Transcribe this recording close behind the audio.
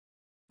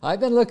I've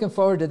been looking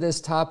forward to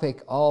this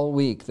topic all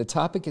week. The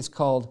topic is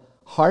called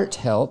Heart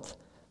Health,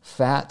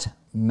 Fat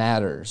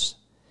Matters.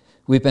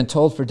 We've been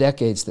told for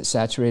decades that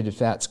saturated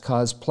fats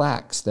cause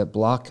plaques that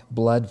block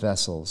blood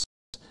vessels.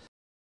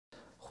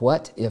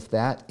 What if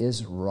that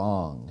is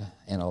wrong?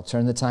 And I'll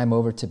turn the time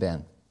over to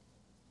Ben.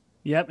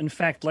 Yep. In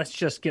fact, let's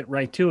just get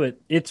right to it.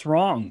 It's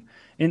wrong.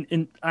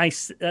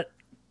 This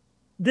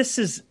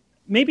is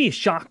maybe a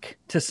shock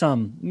to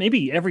some,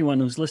 maybe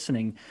everyone who's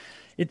listening.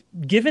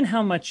 Given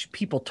how much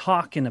people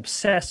talk and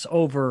obsess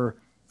over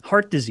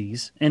heart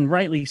disease, and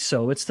rightly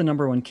so, it's the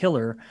 #1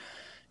 killer,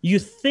 you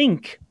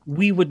think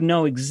we would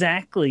know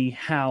exactly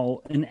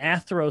how an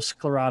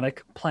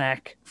atherosclerotic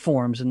plaque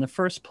forms in the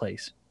first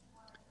place,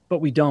 but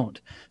we don't.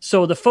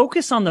 So the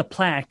focus on the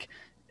plaque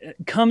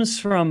comes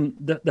from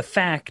the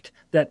fact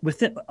that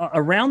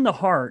around the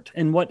heart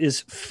and what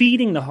is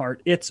feeding the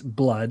heart, it's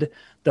blood,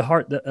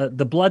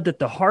 the blood that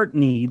the heart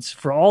needs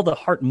for all the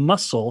heart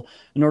muscle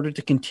in order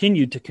to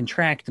continue to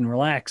contract and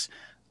relax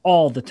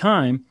all the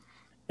time.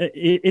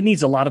 It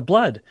needs a lot of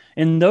blood.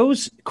 And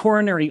those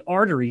coronary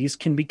arteries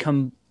can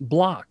become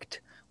blocked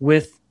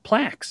with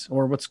plaques,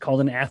 or what's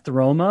called an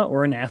atheroma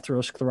or an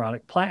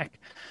atherosclerotic plaque.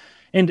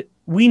 And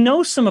we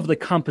know some of the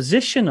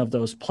composition of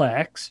those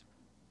plaques.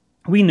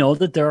 We know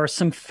that there are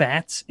some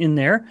fats in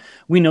there.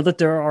 We know that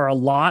there are a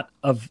lot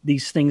of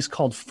these things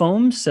called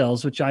foam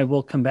cells, which I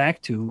will come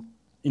back to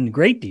in a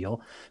great deal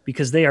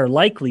because they are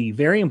likely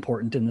very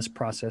important in this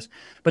process.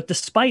 But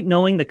despite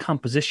knowing the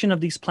composition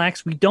of these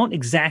plaques, we don't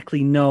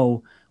exactly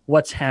know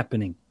what's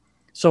happening.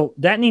 So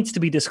that needs to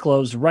be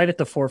disclosed right at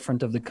the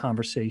forefront of the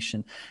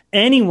conversation.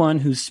 Anyone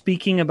who's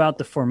speaking about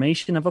the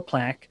formation of a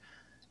plaque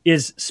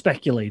is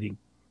speculating.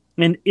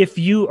 And if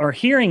you are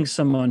hearing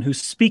someone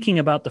who's speaking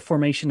about the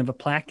formation of a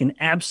plaque in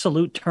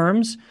absolute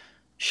terms,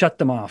 shut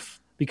them off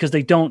because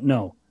they don't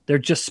know. They're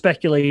just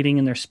speculating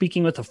and they're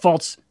speaking with a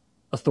false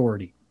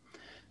authority,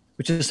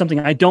 which is something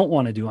I don't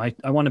want to do. I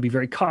want to be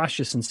very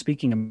cautious in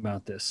speaking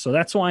about this. So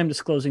that's why I'm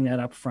disclosing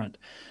that up front.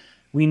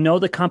 We know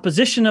the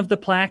composition of the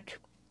plaque,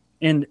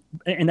 and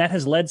that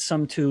has led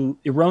some to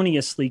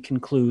erroneously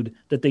conclude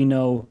that they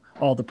know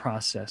all the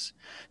process.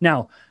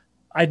 Now,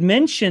 I'd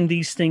mentioned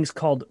these things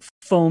called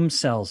foam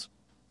cells.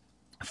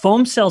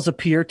 Foam cells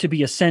appear to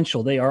be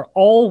essential. They are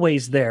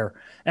always there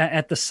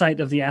at the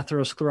site of the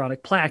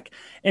atherosclerotic plaque.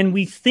 And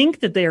we think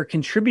that they are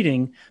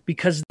contributing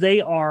because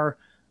they are,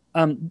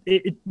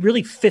 it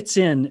really fits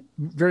in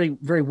very,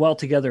 very well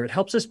together. It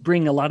helps us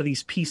bring a lot of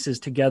these pieces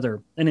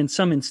together. And in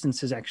some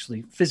instances,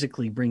 actually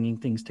physically bringing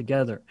things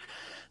together.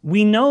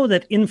 We know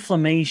that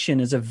inflammation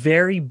is a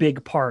very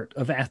big part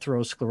of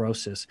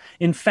atherosclerosis.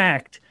 In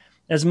fact,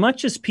 as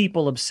much as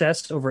people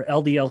obsess over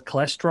LDL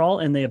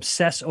cholesterol and they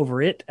obsess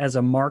over it as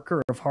a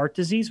marker of heart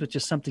disease, which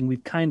is something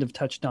we've kind of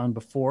touched on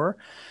before,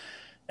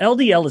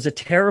 LDL is a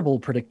terrible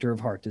predictor of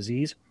heart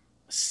disease.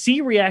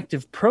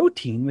 C-reactive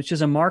protein, which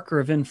is a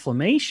marker of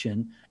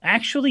inflammation,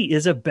 actually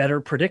is a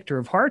better predictor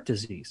of heart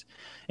disease.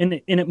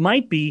 And it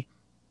might be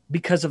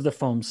because of the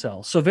foam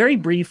cell. So very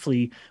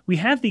briefly, we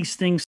have these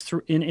things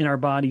in our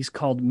bodies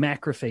called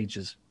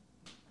macrophages.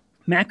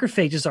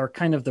 Macrophages are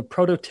kind of the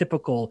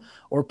prototypical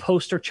or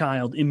poster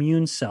child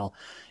immune cell.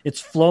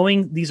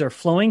 These are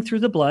flowing through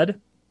the blood,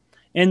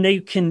 and they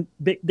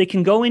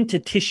can go into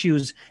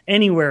tissues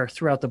anywhere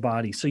throughout the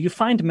body. So you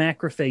find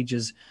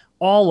macrophages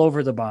all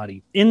over the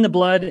body, in the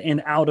blood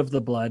and out of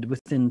the blood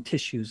within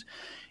tissues.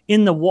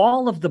 In the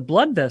wall of the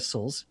blood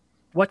vessels,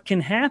 what can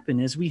happen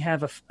is we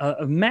have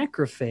a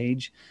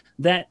macrophage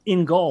that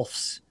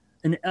engulfs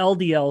an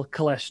LDL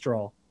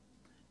cholesterol.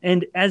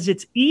 And as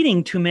it's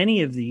eating too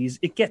many of these,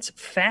 it gets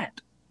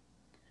fat.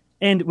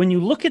 And when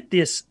you look at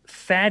this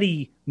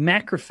fatty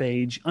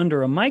macrophage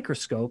under a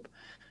microscope,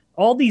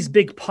 all these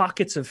big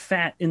pockets of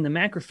fat in the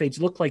macrophage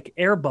look like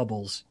air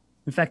bubbles.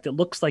 In fact, it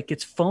looks like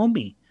it's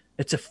foamy.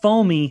 It's a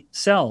foamy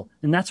cell,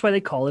 and that's why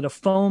they call it a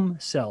foam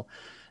cell.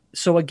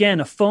 So again,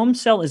 a foam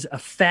cell is a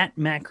fat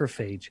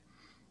macrophage.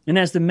 And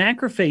as the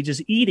macrophage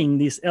is eating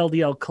these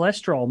LDL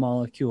cholesterol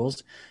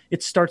molecules,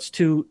 it starts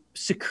to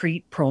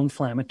secrete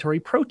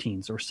pro-inflammatory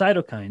proteins or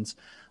cytokines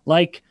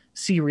like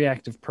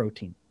C-reactive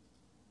protein.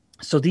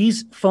 So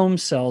these foam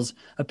cells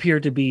appear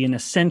to be an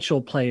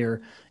essential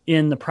player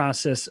in the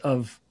process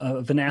of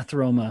an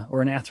atheroma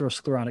or an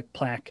atherosclerotic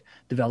plaque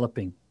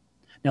developing.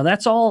 Now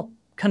that's all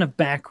kind of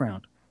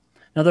background.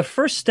 Now, the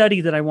first study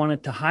that I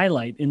wanted to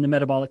highlight in the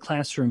Metabolic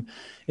Classroom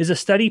is a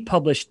study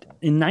published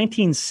in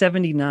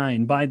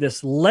 1979 by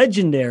this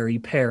legendary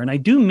pair. And I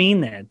do mean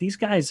that. These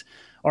guys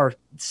are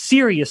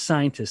serious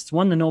scientists,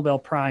 won the Nobel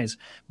Prize,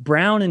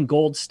 Brown and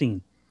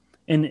Goldstein.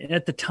 And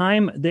at the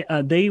time,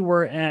 they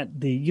were at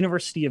the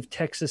University of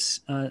Texas,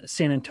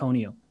 San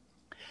Antonio.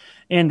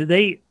 And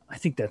I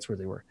think that's where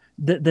they were.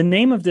 The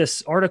name of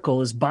this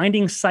article is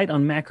Binding Site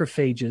on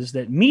Macrophages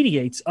that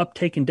Mediates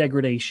Uptake and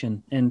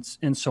Degradation,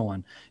 and so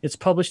on. It's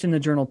published in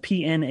the journal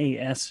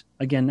PNAS,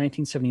 again,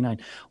 1979.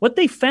 What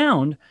they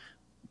found,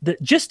 the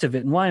gist of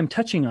it and why I'm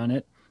touching on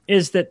it,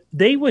 is that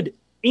they would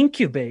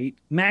incubate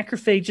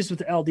macrophages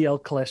with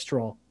LDL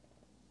cholesterol.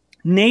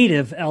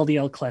 native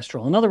LDL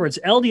cholesterol. In other words,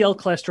 LDL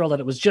cholesterol that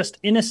it was just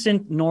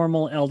innocent,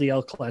 normal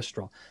LDL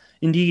cholesterol.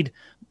 Indeed,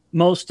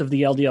 most of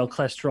the LDL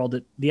cholesterol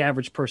that the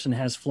average person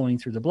has flowing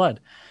through the blood.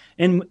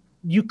 And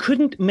you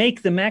couldn't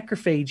make the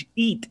macrophage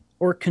eat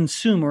or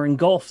consume or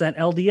engulf that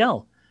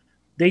LDL.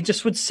 They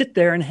just would sit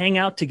there and hang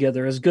out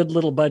together as good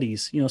little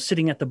buddies,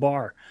 sitting at the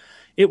bar.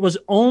 It was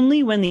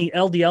only when the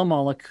LDL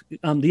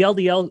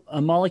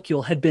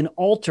molecule had been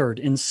altered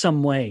in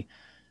some way,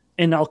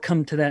 and I'll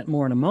come to that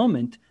more in a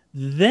moment,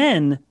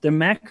 then the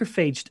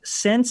macrophage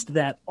sensed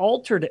that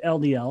altered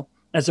LDL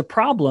as a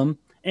problem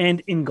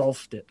and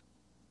engulfed it.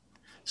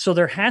 So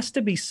there has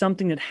to be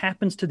something that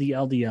happens to the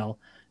LDL,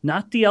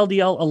 not the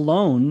LDL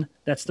alone.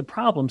 That's the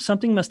problem.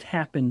 Something must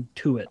happen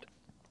to it.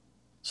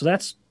 So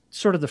that's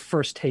sort of the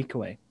first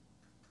takeaway.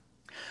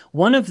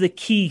 One of the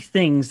key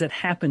things that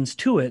happens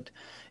to it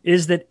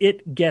is that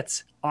it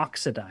gets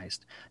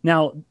oxidized.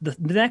 Now, the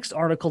next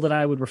article that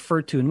I would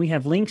refer to, and we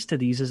have links to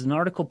these, is an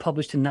article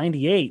published in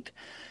 98,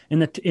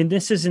 and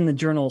this is in the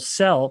journal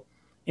Cell,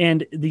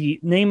 and the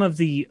name of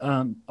the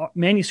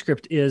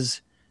manuscript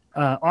is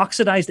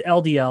Oxidized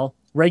LDL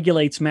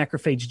Regulates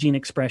Macrophage Gene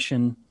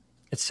Expression,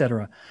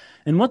 etc.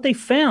 And what they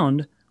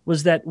found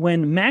was that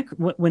when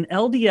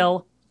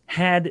LDL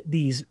had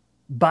these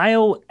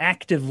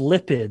bioactive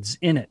lipids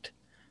in it,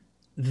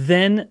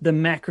 then the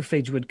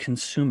macrophage would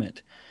consume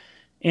it.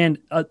 And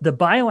the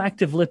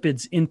bioactive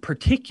lipids in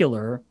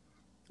particular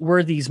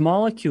were these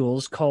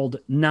molecules called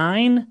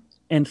 9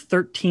 and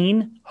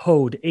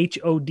 13-HODE,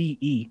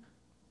 H-O-D-E.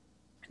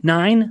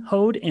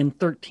 9-HODE and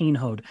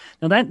 13-HODE.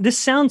 Now this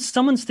sounds,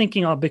 someone's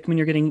thinking, oh, Bikman,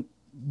 you're getting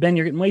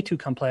way too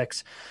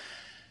complex.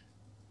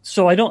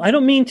 So I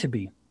don't mean to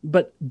be,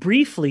 but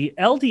briefly,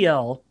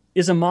 LDL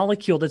is a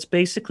molecule that's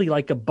basically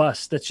like a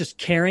bus that's just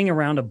carrying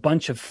around a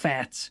bunch of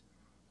fats.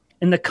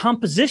 And the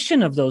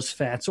composition of those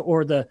fats,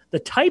 or the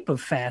type of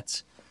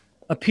fats,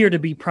 appear to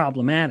be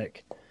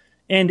problematic.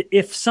 And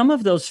if some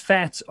of those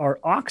fats are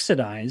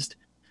oxidized,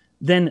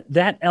 then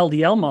that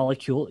LDL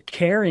molecule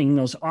carrying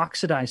those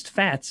oxidized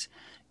fats,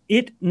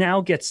 it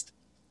now gets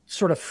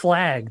sort of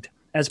flagged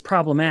as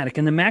problematic,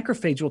 and the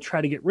macrophage will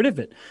try to get rid of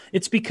it.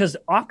 It's because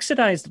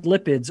oxidized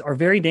lipids are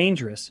very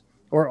dangerous,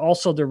 or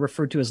also they're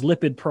referred to as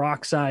lipid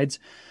peroxides.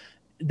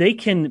 They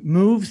can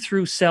move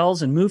through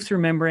cells and move through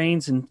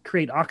membranes and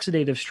create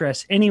oxidative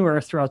stress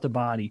anywhere throughout the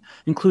body,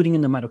 including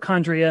in the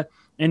mitochondria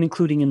and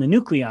including in the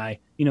nuclei,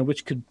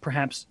 which could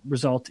perhaps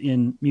result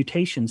in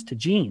mutations to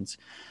genes.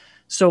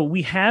 So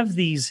we have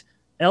these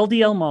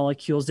LDL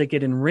molecules that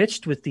get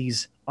enriched with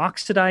these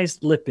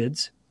oxidized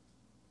lipids,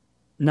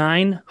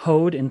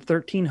 9-HODE and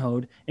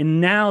 13-HODE,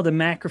 and now the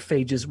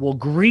macrophages will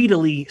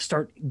greedily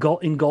start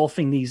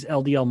engulfing these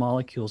LDL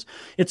molecules.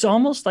 It's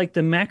almost like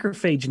the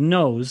macrophage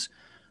knows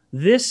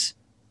this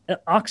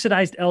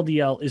oxidized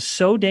LDL is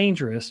so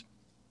dangerous,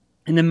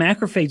 and the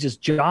macrophage's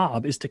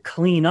job is to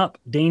clean up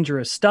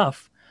dangerous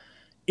stuff.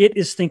 It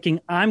is thinking,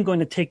 I'm going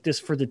to take this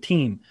for the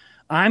team.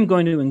 I'm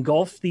going to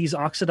engulf these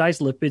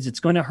oxidized lipids. It's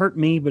going to hurt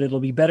me, but it'll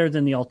be better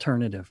than the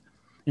alternative.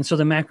 And so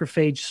the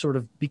macrophage sort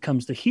of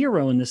becomes the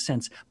hero in this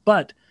sense.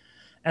 But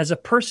as a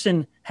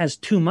person has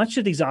too much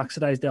of these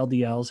oxidized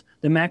LDLs,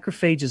 the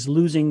macrophage is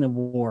losing the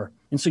war.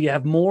 And so you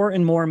have more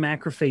and more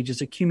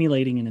macrophages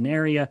accumulating in an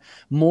area,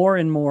 more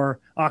and more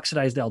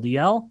oxidized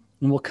LDL.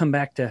 And we'll come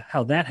back to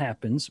how that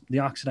happens, the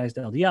oxidized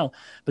LDL.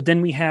 But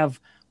then we have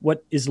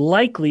what is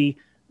likely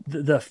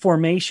the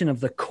formation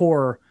of the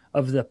core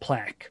of the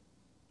plaque.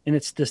 And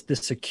it's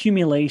this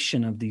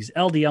accumulation of these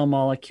LDL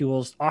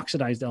molecules,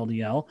 oxidized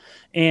LDL,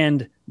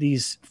 and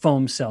these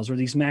foam cells or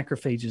these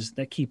macrophages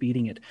that keep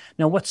eating it.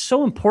 Now, what's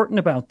so important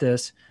about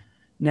this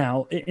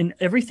now, and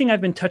everything I've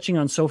been touching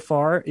on so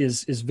far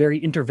is very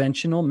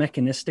interventional,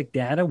 mechanistic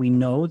data. We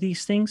know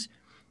these things.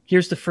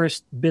 Here's the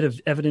first bit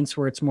of evidence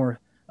where it's more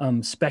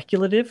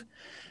speculative.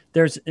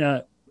 There's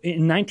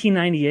in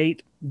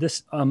 1998,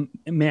 this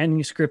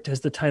manuscript has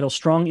the title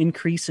 "Strong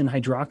Increase in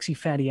Hydroxy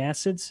Fatty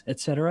Acids,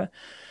 etc."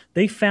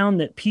 They found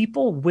that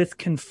people with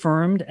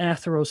confirmed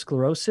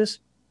atherosclerosis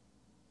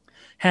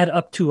had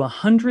up to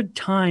 100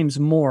 times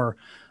more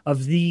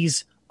of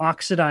these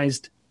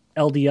oxidized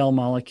LDL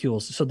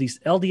molecules. So these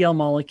LDL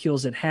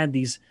molecules that had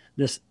this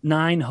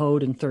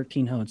 9-HODE and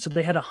 13-HODE. So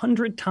they had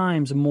 100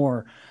 times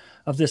more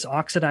of this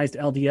oxidized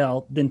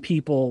LDL than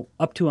people,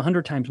 up to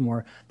 100 times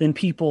more than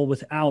people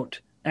without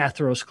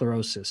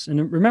atherosclerosis.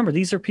 And remember,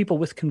 these are people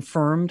with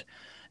confirmed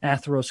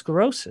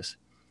atherosclerosis.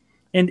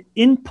 And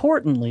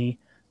importantly,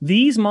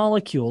 these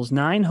molecules,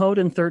 9-HODE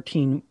and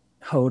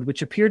 13-HODE,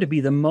 which appear to be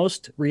the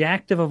most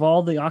reactive of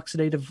all the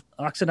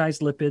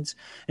oxidized lipids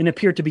and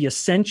appear to be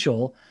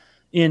essential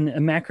in a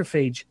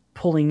macrophage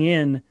pulling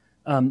in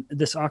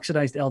this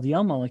oxidized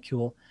LDL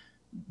molecule,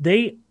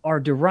 they are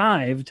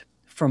derived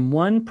from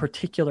one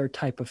particular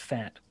type of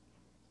fat.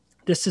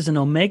 This is an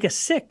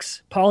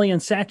omega-6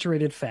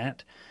 polyunsaturated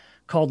fat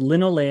called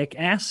linoleic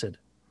acid.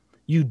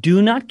 You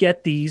do not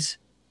get these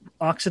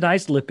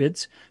oxidized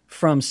lipids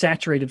from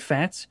saturated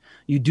fats.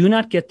 You do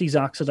not get these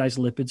oxidized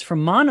lipids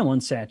from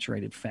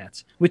monounsaturated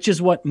fats, which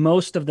is what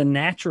most of the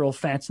natural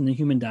fats in the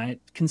human diet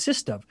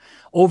consist of.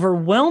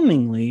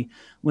 Overwhelmingly,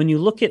 when you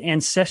look at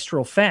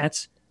ancestral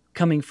fats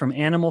coming from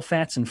animal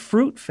fats and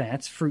fruit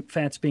fats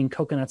being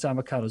coconuts,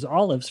 avocados,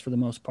 olives for the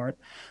most part,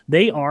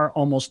 they are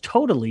almost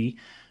totally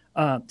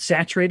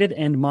saturated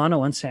and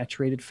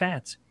monounsaturated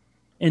fats.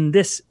 And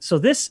this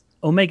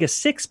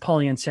omega-6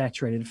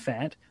 polyunsaturated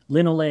fat,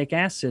 linoleic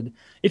acid,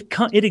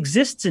 it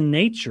exists in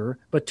nature,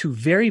 but to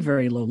very,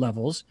 very low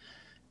levels.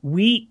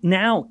 We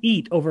now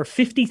eat over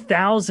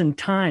 50,000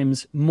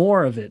 times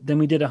more of it than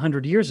we did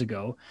 100 years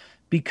ago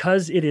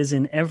because it is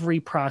in every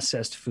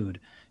processed food.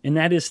 And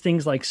that is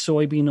things like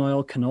soybean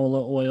oil,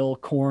 canola oil,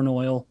 corn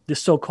oil, the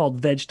so-called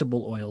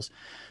vegetable oils.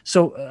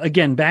 So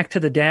again, back to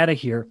the data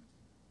here.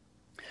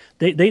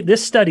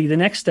 This study, the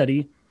next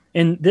study,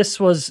 and this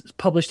was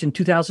published in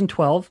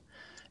 2012,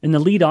 and the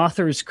lead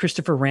author is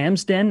Christopher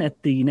Ramsden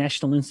at the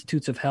National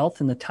Institutes of Health,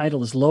 and the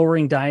title is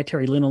Lowering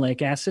Dietary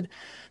Linoleic Acid.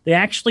 They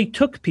actually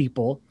took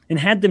people and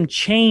had them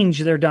change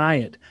their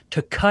diet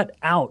to cut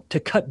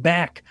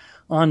back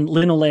on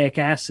linoleic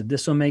acid,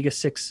 this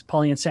omega-6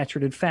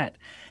 polyunsaturated fat.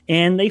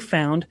 And they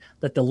found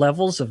that the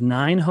levels of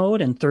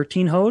 9-HOD and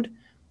 13-HOD,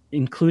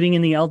 including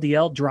in the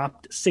LDL,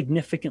 dropped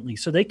significantly.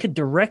 So they could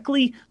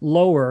directly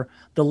lower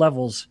the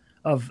levels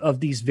of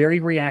these very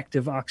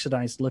reactive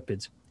oxidized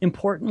lipids.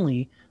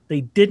 Importantly,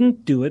 they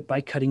didn't do it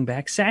by cutting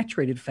back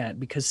saturated fat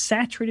because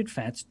saturated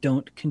fats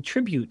don't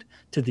contribute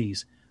to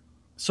these.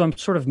 So I'm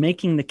sort of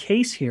making the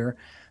case here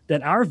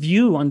that our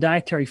view on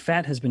dietary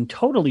fat has been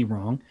totally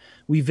wrong.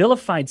 We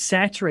vilified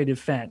saturated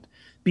fat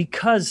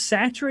because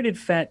saturated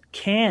fat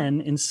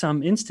can, in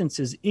some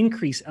instances,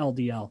 increase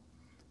LDL.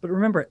 But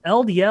remember,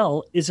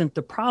 LDL isn't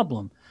the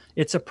problem.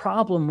 It's a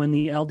problem when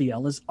the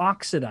LDL is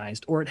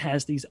oxidized or it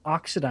has these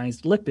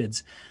oxidized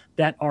lipids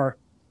that are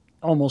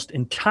almost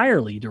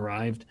entirely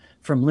derived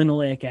from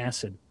linoleic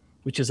acid,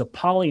 which is a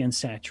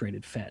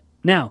polyunsaturated fat.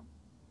 Now,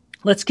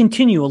 let's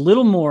continue a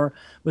little more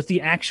with the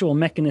actual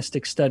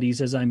mechanistic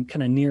studies as I'm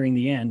kind of nearing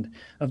the end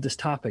of this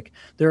topic.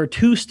 There are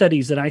two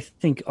studies that I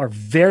think are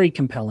very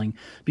compelling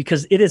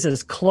because it is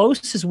as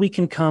close as we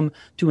can come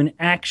to an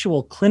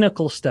actual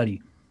clinical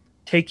study,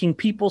 taking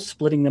people,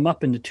 splitting them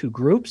up into two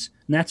groups.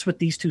 And that's what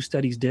these two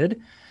studies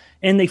did.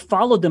 And they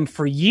followed them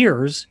for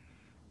years.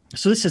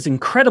 So this is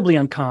incredibly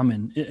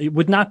uncommon. It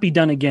would not be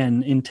done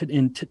again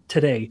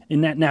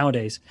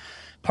nowadays,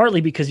 partly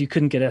because you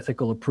couldn't get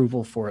ethical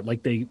approval for it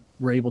like they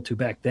were able to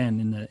back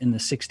then in the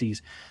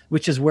 60s,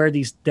 which is where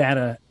these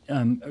data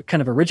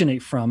kind of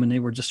originate from, and they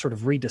were just sort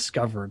of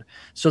rediscovered.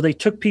 So they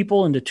took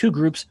people into two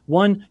groups.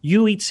 One,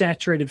 you eat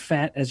saturated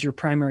fat as your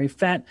primary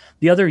fat.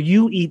 The other,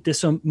 you eat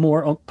this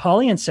more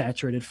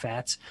polyunsaturated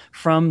fats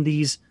from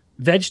these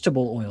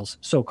vegetable oils,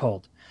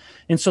 so-called.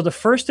 And so the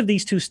first of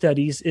these two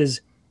studies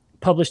is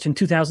published in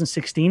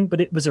 2016,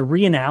 but it was a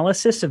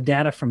reanalysis of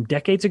data from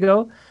decades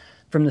ago,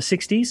 from the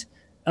 60s.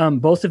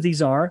 Both of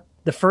these are.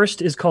 The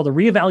first is called a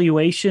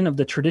reevaluation of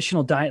the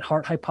traditional diet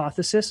heart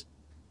hypothesis.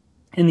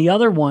 And the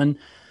other one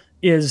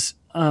is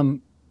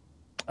the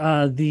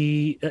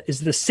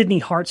Sydney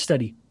Heart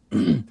Study,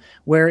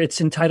 where it's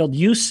entitled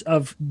Use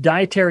of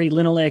Dietary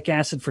Linoleic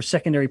Acid for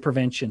Secondary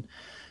Prevention.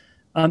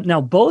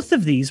 Now, both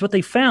of these, what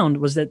they found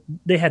was that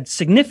they had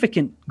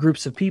significant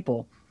groups of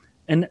people,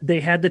 and they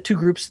had the two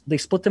groups, they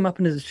split them up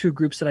into the two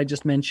groups that I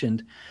just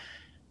mentioned.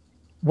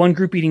 One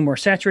group eating more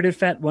saturated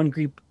fat, one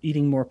group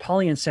eating more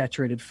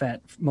polyunsaturated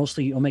fat,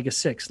 mostly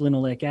omega-6,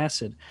 linoleic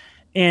acid.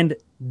 And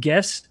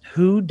guess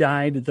who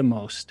died the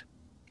most?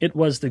 It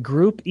was the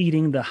group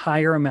eating the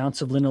higher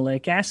amounts of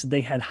linoleic acid.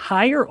 They had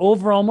higher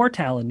overall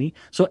mortality,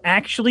 so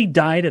actually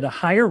died at a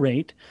higher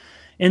rate.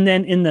 And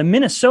then in the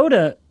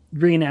Minnesota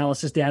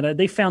reanalysis data,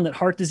 they found that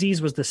heart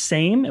disease was the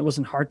same. It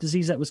wasn't heart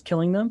disease that was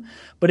killing them.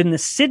 But in the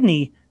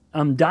Sydney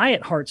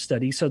diet heart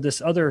study, so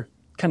this other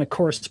kind of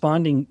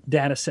corresponding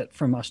data set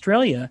from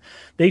Australia,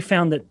 they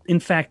found that, in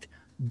fact,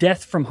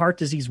 death from heart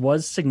disease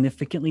was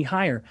significantly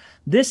higher.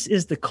 This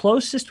is the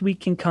closest we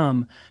can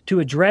come to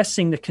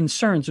addressing the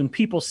concerns when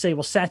people say,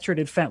 well,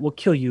 saturated fat will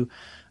kill you.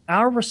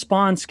 Our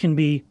response can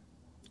be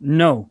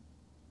no,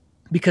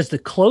 because the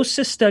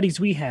closest studies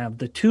we have,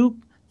 the two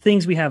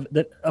things we have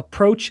that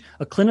approach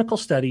a clinical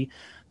study,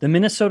 the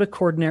Minnesota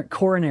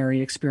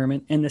coronary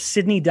experiment and the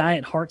Sydney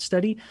diet heart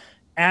study,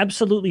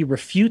 absolutely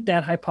refute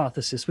that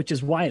hypothesis, which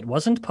is why it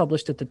wasn't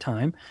published at the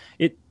time.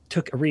 It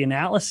took a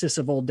reanalysis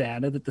of old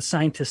data that the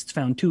scientists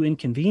found too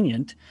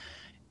inconvenient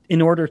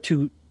in order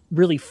to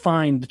really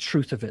find the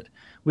truth of it,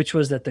 which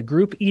was that the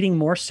group eating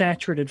more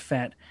saturated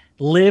fat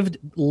lived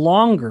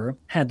longer,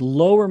 had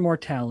lower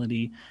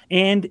mortality,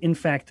 and in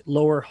fact,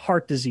 lower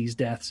heart disease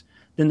deaths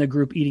than the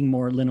group eating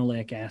more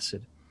linoleic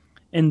acid.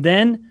 And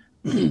then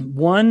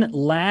one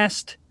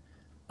last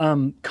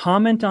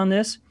comment on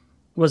this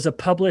was a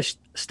published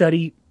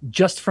study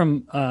just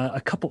from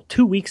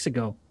 2 weeks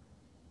ago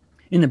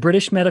in the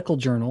British Medical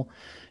Journal.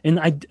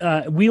 And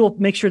we will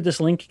make sure this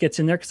link gets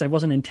in there because I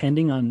wasn't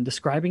intending on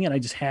describing it. I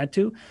just had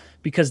to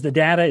because the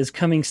data is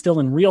coming still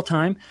in real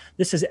time.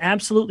 This is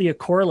absolutely a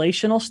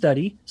correlational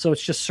study. So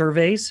it's just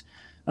surveys.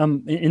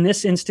 In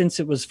this instance,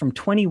 it was from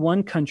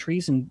 21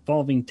 countries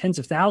involving tens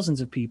of thousands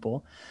of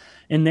people.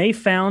 And they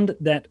found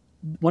that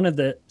one of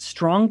the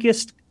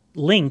strongest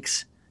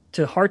links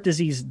to heart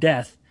disease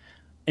death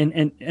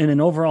and an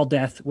overall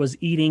death was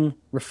eating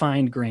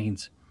refined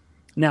grains.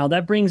 Now,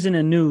 that brings in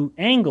a new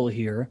angle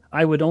here.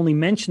 I would only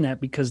mention that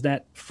because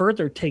that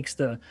further takes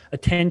the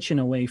attention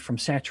away from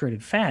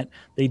saturated fat.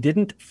 They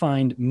didn't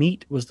find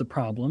meat was the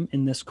problem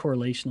in this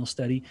correlational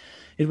study.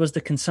 It was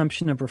the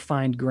consumption of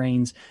refined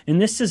grains.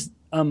 And this is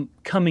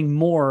coming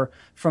more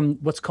from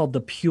what's called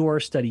the PURE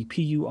study,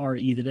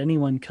 P-U-R-E, that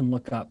anyone can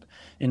look up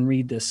and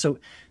read this. So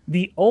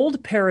the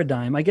old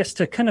paradigm, I guess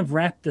to kind of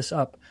wrap this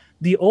up,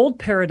 the old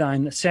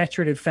paradigm that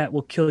saturated fat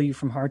will kill you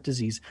from heart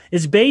disease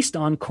is based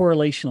on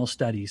correlational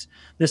studies.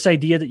 This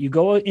idea that you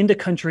go into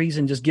countries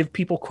and just give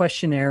people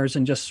questionnaires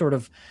and just sort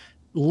of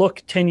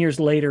look 10 years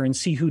later and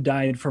see who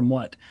died from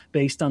what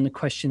based on the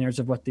questionnaires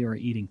of what they were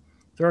eating.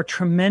 There are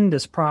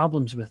tremendous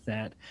problems with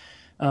that,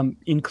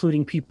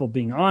 including people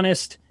being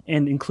honest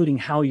and including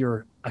how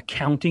you're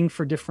accounting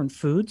for different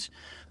foods.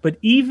 But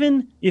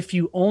even if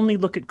you only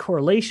look at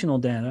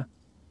correlational data,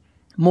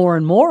 more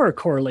and more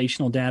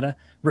correlational data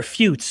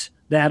refutes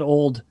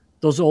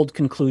those old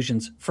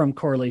conclusions from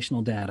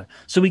correlational data.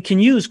 So we can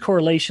use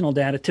correlational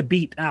data to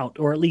beat out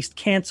or at least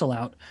cancel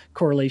out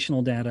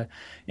correlational data.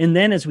 And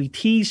then as we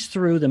tease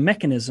through the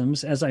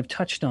mechanisms, as I've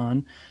touched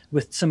on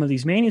with some of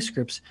these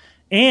manuscripts,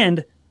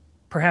 and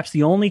perhaps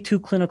the only two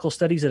clinical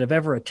studies that have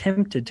ever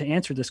attempted to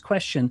answer this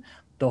question,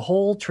 the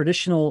whole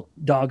traditional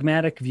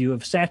dogmatic view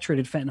of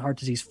saturated fat and heart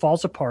disease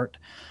falls apart.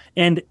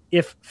 And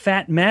if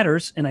fat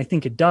matters, and I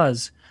think it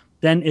does,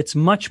 then it's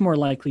much more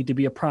likely to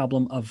be a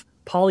problem of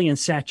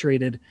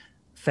polyunsaturated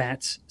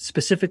fats,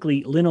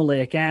 specifically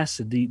linoleic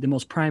acid, the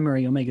most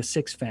primary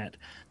omega-6 fat.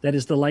 That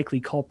is the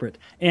likely culprit.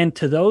 And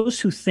to those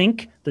who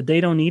think that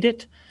they don't need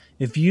it,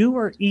 if you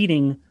are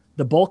eating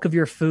the bulk of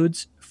your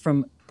foods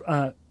from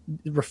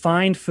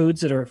refined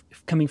foods that are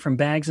coming from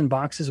bags and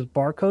boxes with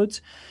barcodes,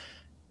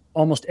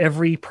 almost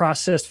every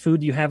processed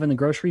food you have in the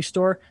grocery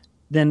store,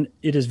 then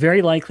it is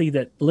very likely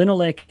that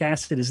linoleic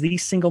acid is the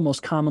single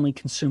most commonly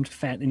consumed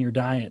fat in your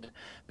diet,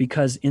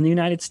 because in the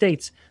United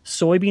States,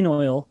 soybean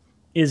oil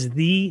is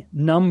the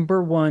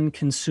 #1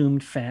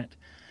 consumed fat.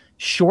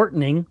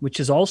 Shortening, which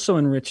is also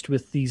enriched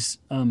with these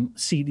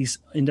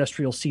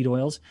industrial seed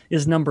oils,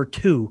 is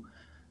 #2.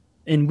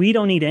 And we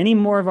don't eat any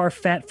more of our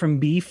fat from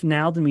beef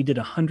now than we did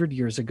 100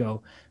 years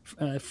ago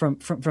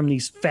from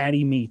these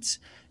fatty meats.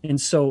 And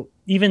so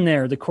even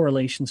there, the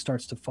correlation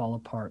starts to fall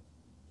apart.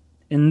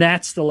 And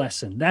that's the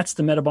lesson. That's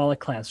the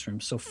metabolic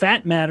classroom. So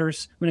fat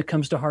matters when it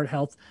comes to heart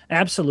health,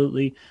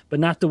 absolutely,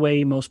 but not the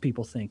way most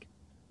people think.